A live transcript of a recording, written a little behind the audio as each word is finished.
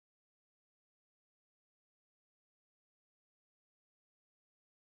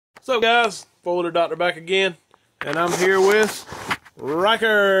So guys, 4-Wheeler Doctor back again, and I'm here with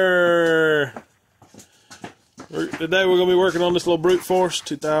Riker. Today we're going to be working on this little brute force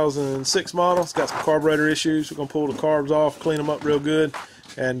 2006 model. It's got some carburetor issues. We're going to pull the carbs off, clean them up real good,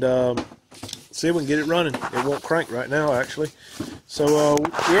 and see if we can get it running. It won't crank right now, actually. So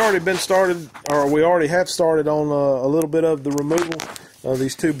we already have started on a little bit of the removal of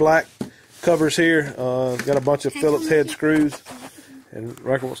these two black covers here. Got a bunch of Phillips head screws. And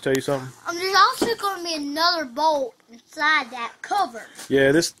Riker wants to tell you something. There's also going to be another bolt inside that cover.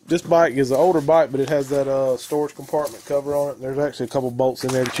 Yeah, this bike is an older bike, but it has that storage compartment cover on it. There's actually a couple bolts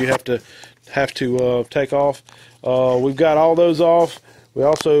in there that you have to take off. We've got all those off. We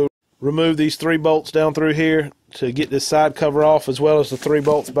also removed these 3 bolts down through here to get this side cover off, as well as the 3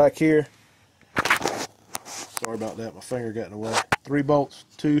 bolts back here. Sorry about that, my finger got in the way. 3 bolts,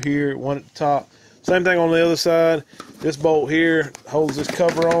 2 here, 1 at the top. Same thing on the other side. This bolt here holds this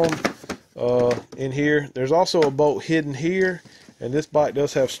cover on in here. There's also a bolt hidden here, and this bike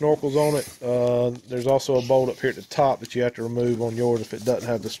does have snorkels on it. There's also a bolt up here at the top that you have to remove on yours if it doesn't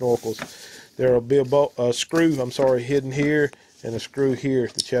have the snorkels. There will be a screw hidden here, and a screw here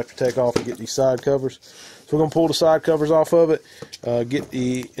that you have to take off to get these side covers. So we're going to pull the side covers off of it, and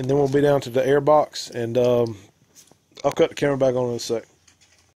then we'll be down to the air box, and I'll cut the camera back on in a sec.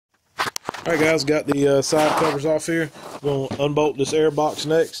 Alright guys, got the side covers off here. We're going to unbolt this air box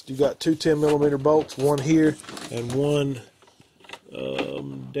next. You got 2 10mm bolts, one here and one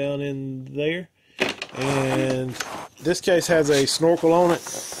down in there. And this case has a snorkel on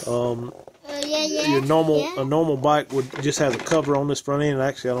it. A normal bike would just have a cover on this front end.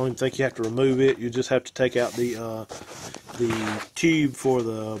 Actually, I don't even think you have to remove it. You just have to take out the tube for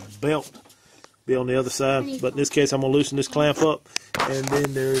the belt. Be on the other side, but in this case I'm going to loosen this clamp up, and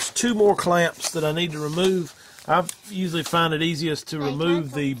then there's 2 more clamps that I need to remove. I usually find it easiest to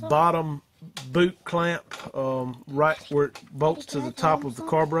remove the bottom boot clamp right where it bolts to the top of the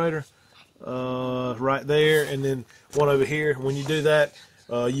carburetor, right there, and then one over here. When you do that,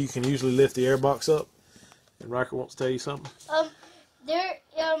 you can usually lift the airbox up. And Riker wants to tell you something. You're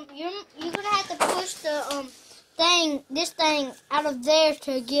gonna have to push the this thing out of there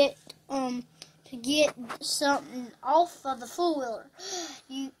to get something off of the 4-wheeler.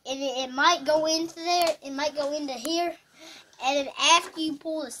 It might go into there, it might go into here, and then after you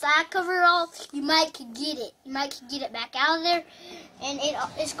pull the side cover off, you might could get it. You might could get it back out of there, and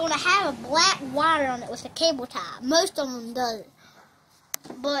it's going to have a black wire on it with a cable tie. Most of them does,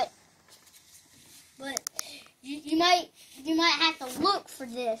 but you might have to look for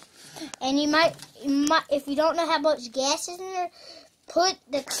this, and you might if you don't know how much gas is in there, put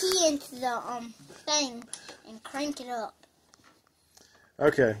the key into the thing and crank it up.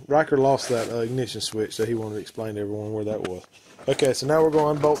 Okay, Riker lost that ignition switch, so he wanted to explain to everyone where that was. Okay, so now we're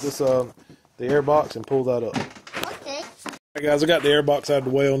going to unbolt this the air box and pull that up. Okay. Alright guys, I got the air box out of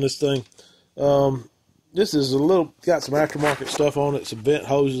the way on this thing. This is got some aftermarket stuff on it, some vent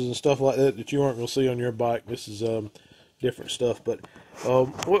hoses and stuff like that you aren't going to see on your bike. This is different stuff. But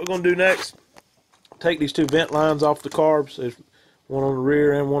what we're going to do next, take these 2 vent lines off the carbs. There's one on the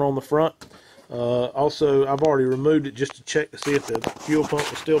rear and one on the front. Also, I've already removed it just to check to see if the fuel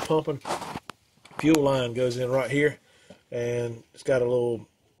pump is still pumping. Fuel line goes in right here, and it's got a little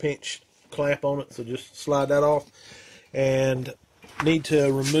pinch clamp on it, so just slide that off. And need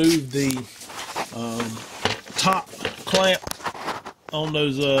to remove the top clamp on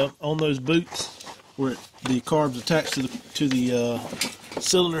those boots where the carb's attached to the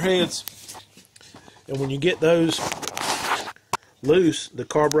cylinder heads. And when you get those loose, the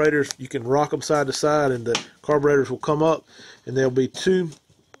carburetors, you can rock them side to side, and the carburetors will come up, and there'll be 2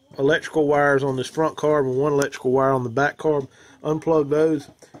 electrical wires on this front carb and 1 electrical wire on the back carb. Unplug those,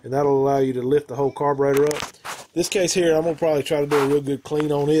 and that'll allow you to lift the whole carburetor up. This case here, I'm going to probably try to do a real good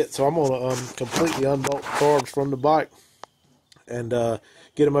clean on it, so I'm going to completely unbolt the carbs from the bike and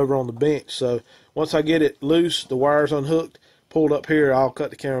get them over on the bench. So once I get it loose, the wires unhooked, pulled up here, I'll cut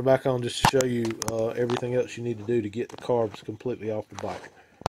the camera back on just to show you everything else you need to do to get the carbs completely off the bike.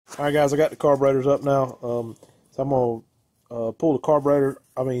 Alright guys, I got the carburetors up now. So I'm going to pull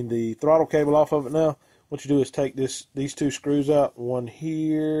the throttle cable off of it now. What you do is take these 2 screws out, one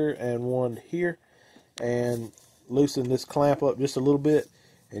here and one here, and loosen this clamp up just a little bit,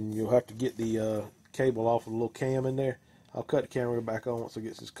 and you'll have to get the cable off of the little cam in there. I'll cut the camera back on once I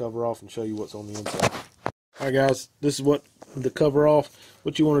get this cover off and show you what's on the inside. Alright guys, this is what the cover off.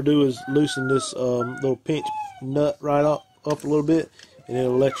 What you want to do is loosen this little pinch nut right up a little bit, and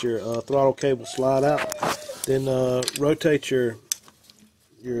it'll let your throttle cable slide out. Then rotate your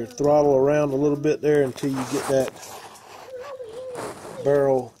throttle around a little bit there until you get that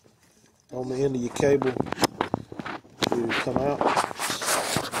barrel on the end of your cable to come out.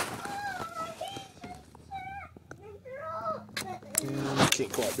 I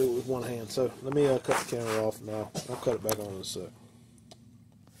can't quite do it with one hand, so let me cut the camera off now. I'll cut it back on in a sec.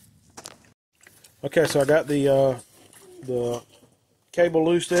 Okay, so I got the cable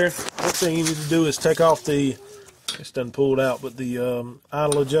loose there. Next thing you need to do is take off the, it's done pulled out, but the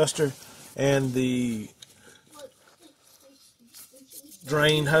idle adjuster and the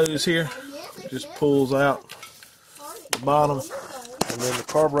drain hose here. It just pulls out the bottom, and then the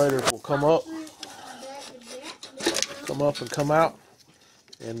carburetor will come up and come out.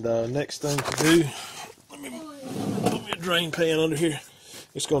 And next thing to do, let me put my drain pan under here.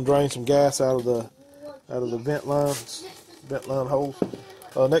 It's going to drain some gas out of the vent line holes.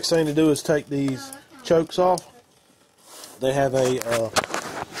 Next thing to do is take these chokes off. They have a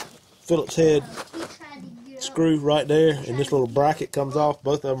Phillips head screw right there, and this little bracket comes off.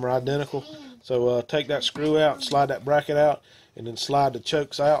 Both of them are identical. So take that screw out, slide that bracket out, and then slide the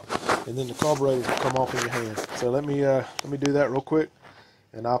chokes out, and then the carburetor will come off in your hand. So let me do that real quick,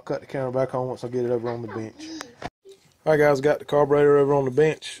 and I'll cut the camera back on once I get it over on the bench. Alright guys, got the carburetor over on the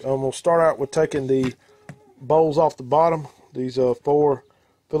bench. We'll start out with taking the bowls off the bottom. These 4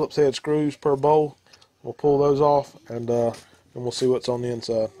 Phillips head screws per bowl. We'll pull those off, and we'll see what's on the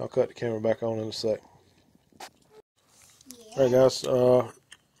inside. I'll cut the camera back on in a sec. Alright guys,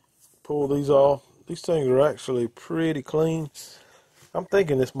 pull these off. These things are actually pretty clean. I'm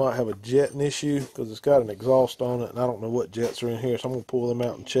thinking this might have a jetting issue because it's got an exhaust on it, and I don't know what jets are in here, so I'm going to pull them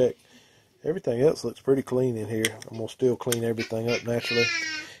out and check. Everything else looks pretty clean in here. I'm going to still clean everything up naturally.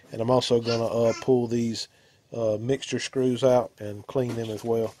 And I'm also going to pull these mixture screws out and clean them as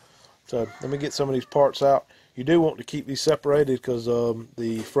well. So let me get some of these parts out. You do want to keep these separated because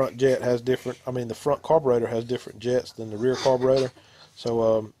the front jet has different, the front carburetor has different jets than the rear carburetor.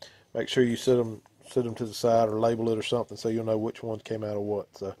 So make sure you sit them to the side or label it or something so you'll know which one came out of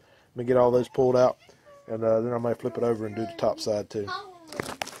what. So let me get all those pulled out, and then I may flip it over and do the top side too.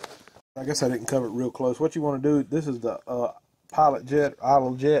 I guess I didn't cover it real close. What you want to do, this is the pilot jet,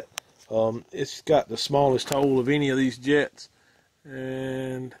 idle jet. It's got the smallest hole of any of these jets,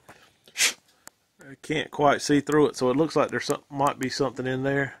 and I can't quite see through it, so it looks like there's might be something in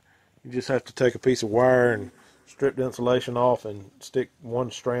there. You just have to take a piece of wire and strip the insulation off and stick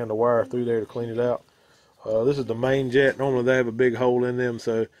one strand of wire through there to clean it out. This is the main jet. Normally they have a big hole in them,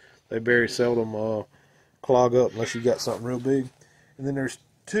 so they very seldom clog up unless you got something real big. And then there's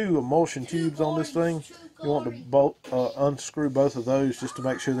 2 emulsion tubes on this thing. You want to unscrew both of those just to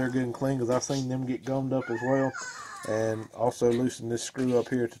make sure they're good and clean, because I've seen them get gummed up as well. And also loosen this screw up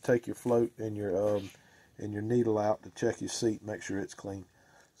here to take your float and your needle out to check your seat, make sure it's clean.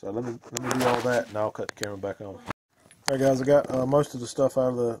 So let me do all that, and I'll cut the camera back on. Alright guys, I got most of the stuff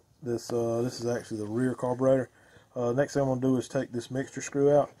out of this is actually the rear carburetor. Next thing I'm going to do is take this mixture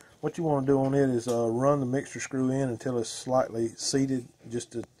screw out. What you want to do on it is run the mixture screw in until it's slightly seated,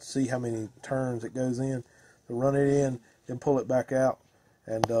 just to see how many turns it goes in. So run it in, then pull it back out,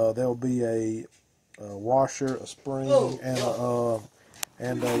 and there'll be a washer, a spring, and a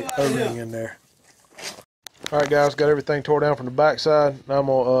O-ring in there. Alright guys, got everything tore down from the back side. Now I'm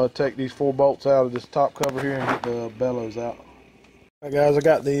going to take these 4 bolts out of this top cover here and get the bellows out. Alright guys, I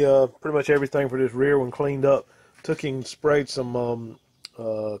got the pretty much everything for this rear one cleaned up. Took and sprayed some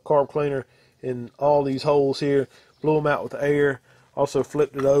carb cleaner in all these holes here, blew them out with air, also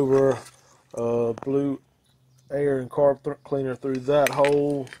flipped it over, blew air and carb cleaner through that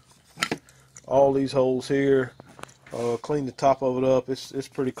hole, all these holes here, cleaned the top of it up. It's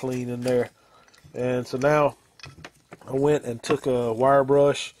pretty clean in there. And so now I went and took a wire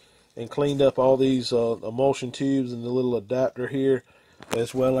brush and cleaned up all these emulsion tubes and the little adapter here,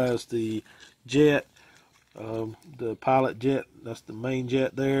 as well as the jet, the pilot jet. That's the main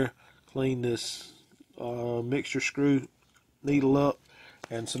jet there. Clean this mixture screw needle up,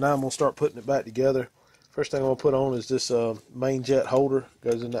 and so now I'm going to start putting it back together. First thing I'm going to put on is this main jet holder.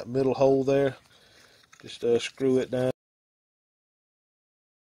 Goes in that middle hole there. Just screw it down.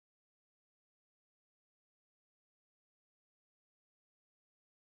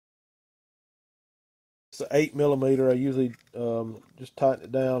 It's an 8mm. I usually just tighten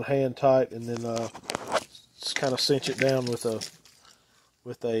it down hand tight, and then just kind of cinch it down with a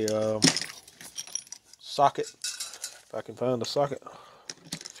socket, if I can find a socket.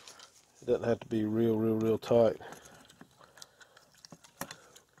 It doesn't have to be real tight,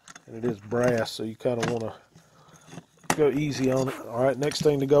 and it is brass, so you kind of want to go easy on it. All right, next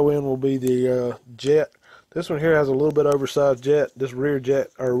thing to go in will be the jet. This one here has a little bit oversized jet. This rear jet,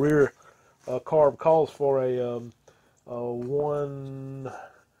 or rear carb, calls for a 1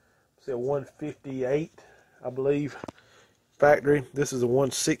 It's a 158, I believe, factory. This is a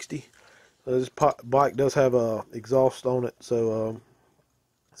 160. This bike does have a exhaust on it, so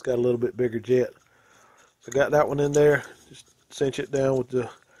it's got a little bit bigger jet. So got that one in there. Just cinch it down with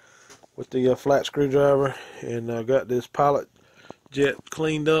the flat screwdriver, and got this pilot jet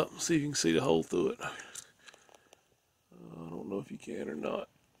cleaned up. See if you can see the hole through it. I don't know if you can or not.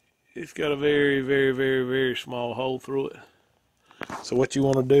 It's got a very, very, very, very small hole through it. So what you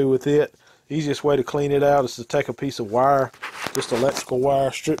want to do with it, easiest way to clean it out is to take a piece of wire, just electrical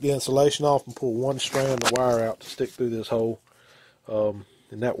wire, strip the insulation off, and pull one strand of wire out to stick through this hole, and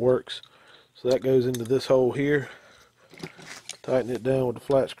that works. So that goes into this hole here. Tighten it down with the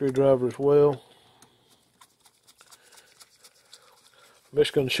flat screwdriver as well. I'm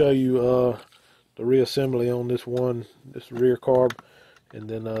just going to show you the reassembly on this one, this rear carb, and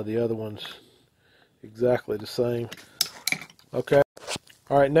then the other one's exactly the same. Okay.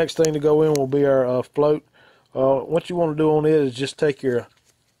 All right, next thing to go in will be our float. What you want to do on it is just take your,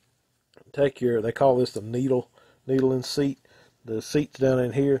 they call this the needle and seat. The seat's down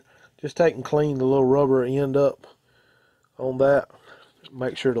in here. Just take and clean the little rubber end up on that.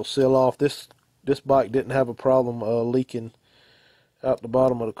 Make sure it'll seal off. This bike didn't have a problem leaking out the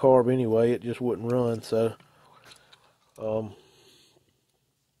bottom of the carb anyway. It just wouldn't run. So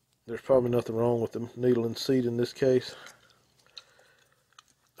there's probably nothing wrong with the needle and seat in this case.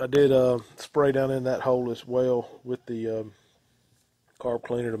 I did spray down in that hole as well with the carb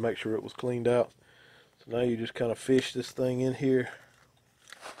cleaner to make sure it was cleaned out. So now you just kind of fish this thing in here.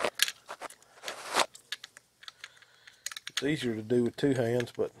 It's easier to do with two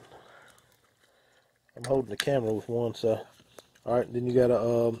hands, but I'm holding the camera with one. So, all right, then you got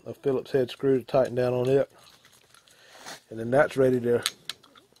a Phillips head screw to tighten down on it, and then that's ready to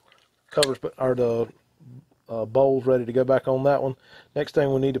cover, or the bowl's ready to go back on that one. Next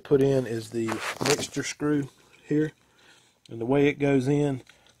thing we need to put in is the mixture screw here, and the way it goes in,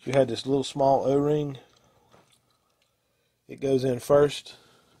 you had this little small O-ring. It goes in first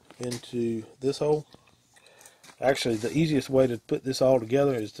into this hole. Actually, the easiest way to put this all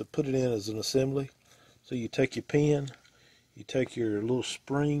together is to put it in as an assembly. So you take your pin, you take your little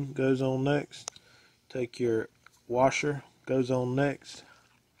spring, goes on next, take your washer, goes on next,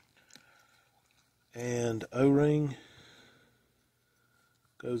 and O-ring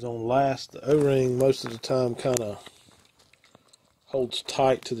goes on last. The O-ring most of the time kind of holds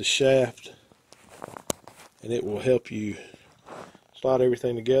tight to the shaft, and it will help you slide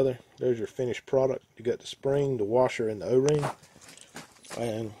everything together. There's your finished product. You got the spring, the washer, and the O-ring.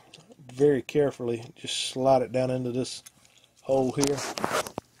 And very carefully just slide it down into this hole here.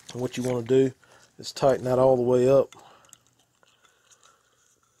 And what you want to do is tighten that all the way up.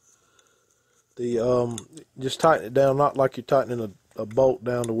 Just tighten it down, not like you're tightening a bolt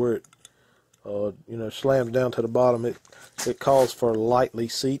down to where it slams down to the bottom. It calls for lightly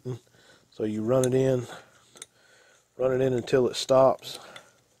seating. So you run it in until it stops,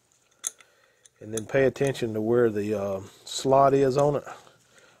 and then pay attention to where the slot is on it.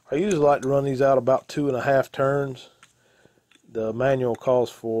 I usually like to run these out about 2.5 turns. The manual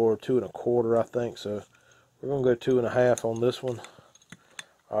calls for 2 1/4, I think, so we're going to go 2.5 on this one.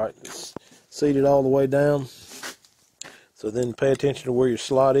 Alright, seat it all the way down. So then pay attention to where your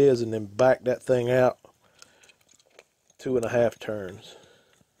slot is, and then back that thing out 2.5 turns.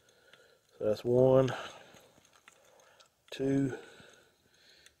 So that's 1,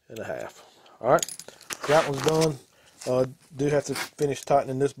 2.5. Alright, that one's done. Do have to finish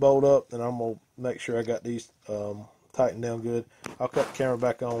tightening this bolt up, and I'm going to make sure I got these tightened down good. I'll cut the camera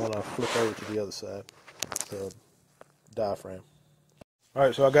back on when I flip over to the other side, the diaphragm.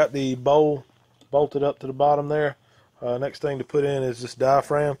 Alright, so I got the bowl bolted up to the bottom there. Next thing to put in is this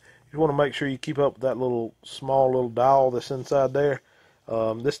diaphragm. You want to make sure you keep up with that small little dowel that's inside there.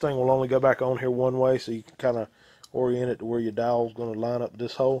 This thing will only go back on here one way, so you can kind of orient it to where your dowel is going to line up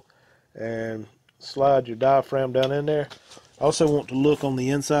this hole, and slide your diaphragm down in there. I also want to look on the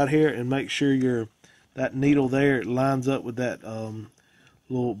inside here and make sure that needle there lines up with that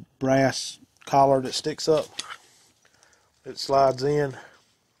little brass collar that sticks up. It slides in.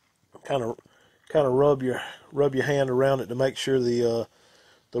 Kind of rub your hand around it to make sure the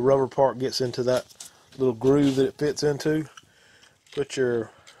rubber part gets into that little groove that it fits into. Put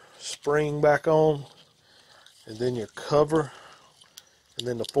your spring back on, and then your cover, and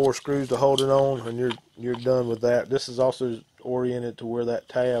then the 4 screws to hold it on, and you're done with that. This is also oriented to where that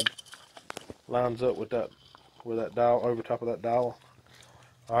tab lines up with where that dowel, over top of that dowel.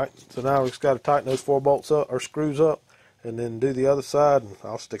 Alright, so now we've just got to tighten those 4 bolts up, or screws up, and then do the other side, and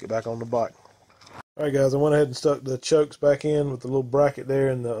I'll stick it back on the bike. Alright guys, I went ahead and stuck the chokes back in with the little bracket there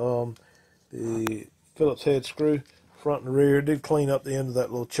and the Phillips head screw, front and rear. It did clean up the end of that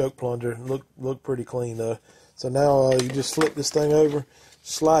little choke plunger. Looked pretty clean though. So now you just flip this thing over,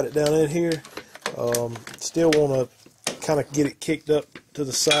 slide it down in here. Still want to kind of get it kicked up to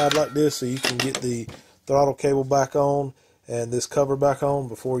the side like this so you can get the throttle cable back on and this cover back on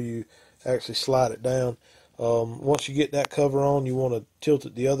before you actually slide it down. Once you get that cover on, you want to tilt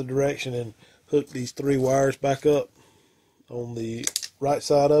it the other direction and hook these 3 wires back up on the right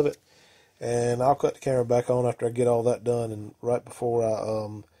side of it. And I'll cut the camera back on after I get all that done. And right before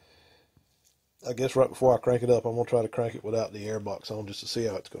I guess right before I crank it up, I'm going to try to crank it without the air box on just to see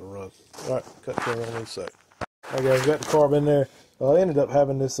how it's going to run. Alright, cut the camera on in a sec. Alright guys, got the carb in there. I ended up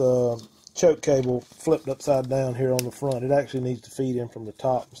having this choke cable flipped upside down here on the front. It actually needs to feed in from the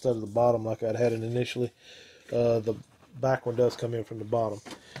top instead of the bottom like I'd had it initially. The back one does come in from the bottom.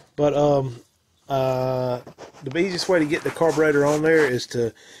 But the easiest way to get the carburetor on there is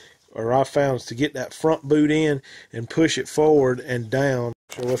to, or I found, is to get that front boot in and push it forward and down.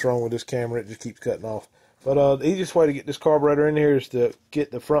 So what's wrong with this camera? It just keeps cutting off. But the easiest way to get this carburetor in here is to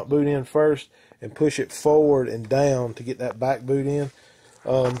get the front boot in first and push it forward and down to get that back boot in.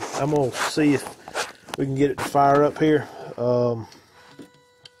 I'm going to see if we can get it to fire up here.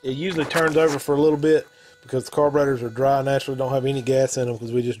 It usually turns over for a little bit because the carburetors are dry, naturally don't have any gas in them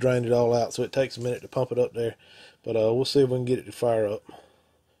because we just drained it all out, so it takes a minute to pump it up there. But we'll see if we can get it to fire up.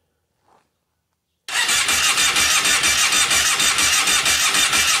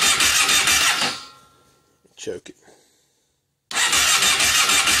 Choke it.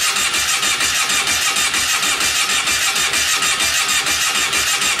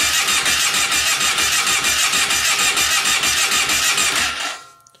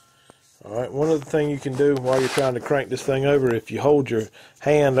 Alright, one other thing you can do while you're trying to crank this thing over, if you hold your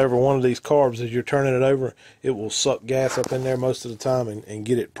hand over one of these carbs as you're turning it over, it will suck gas up in there most of the time and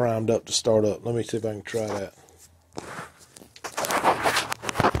get it primed up to start up. Let me see if I can try that.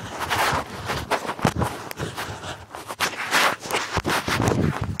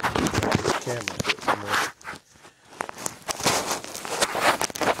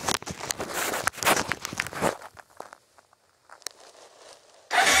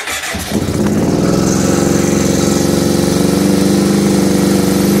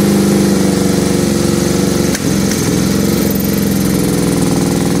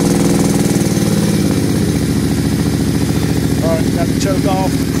 Got the choke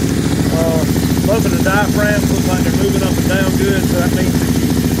off. Both of the diaphragms look like they're moving up and down good, so that means that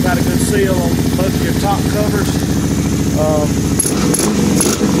you've got a good seal on both of your top covers.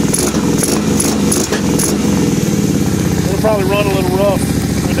 It'll probably run a little rough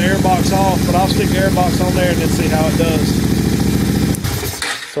with the airbox off, but I'll stick the airbox on there and then see how it does.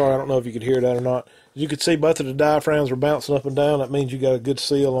 Sorry, I don't know if you could hear that or not. As you can see, both of the diaphragms are bouncing up and down. That means you got a good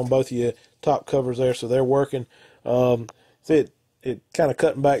seal on both of your top covers there, so they're working. See, it kind of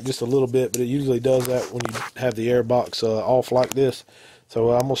cutting back just a little bit, but it usually does that when you have the airbox off like this.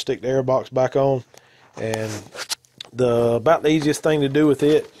 So I'm going to stick the airbox back on, and about the easiest thing to do with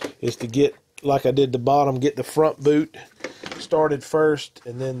it is to get, like I did the bottom, get the front boot started first,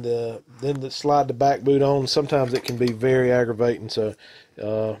 and then slide the back boot on. Sometimes it can be very aggravating, so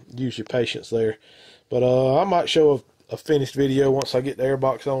use your patience there. But I might show a finished video once I get the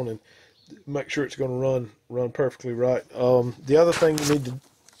airbox on and make sure it's going to run perfectly right. The other thing you need to,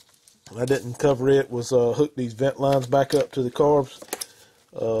 I didn't cover it, was hook these vent lines back up to the carbs,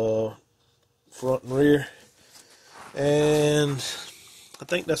 front and rear. And I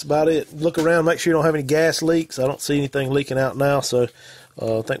think that's about it. Look around, make sure you don't have any gas leaks. I don't see anything leaking out now, so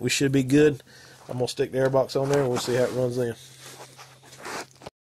I think we should be good. I'm going to stick the airbox on there and we'll see how it runs in.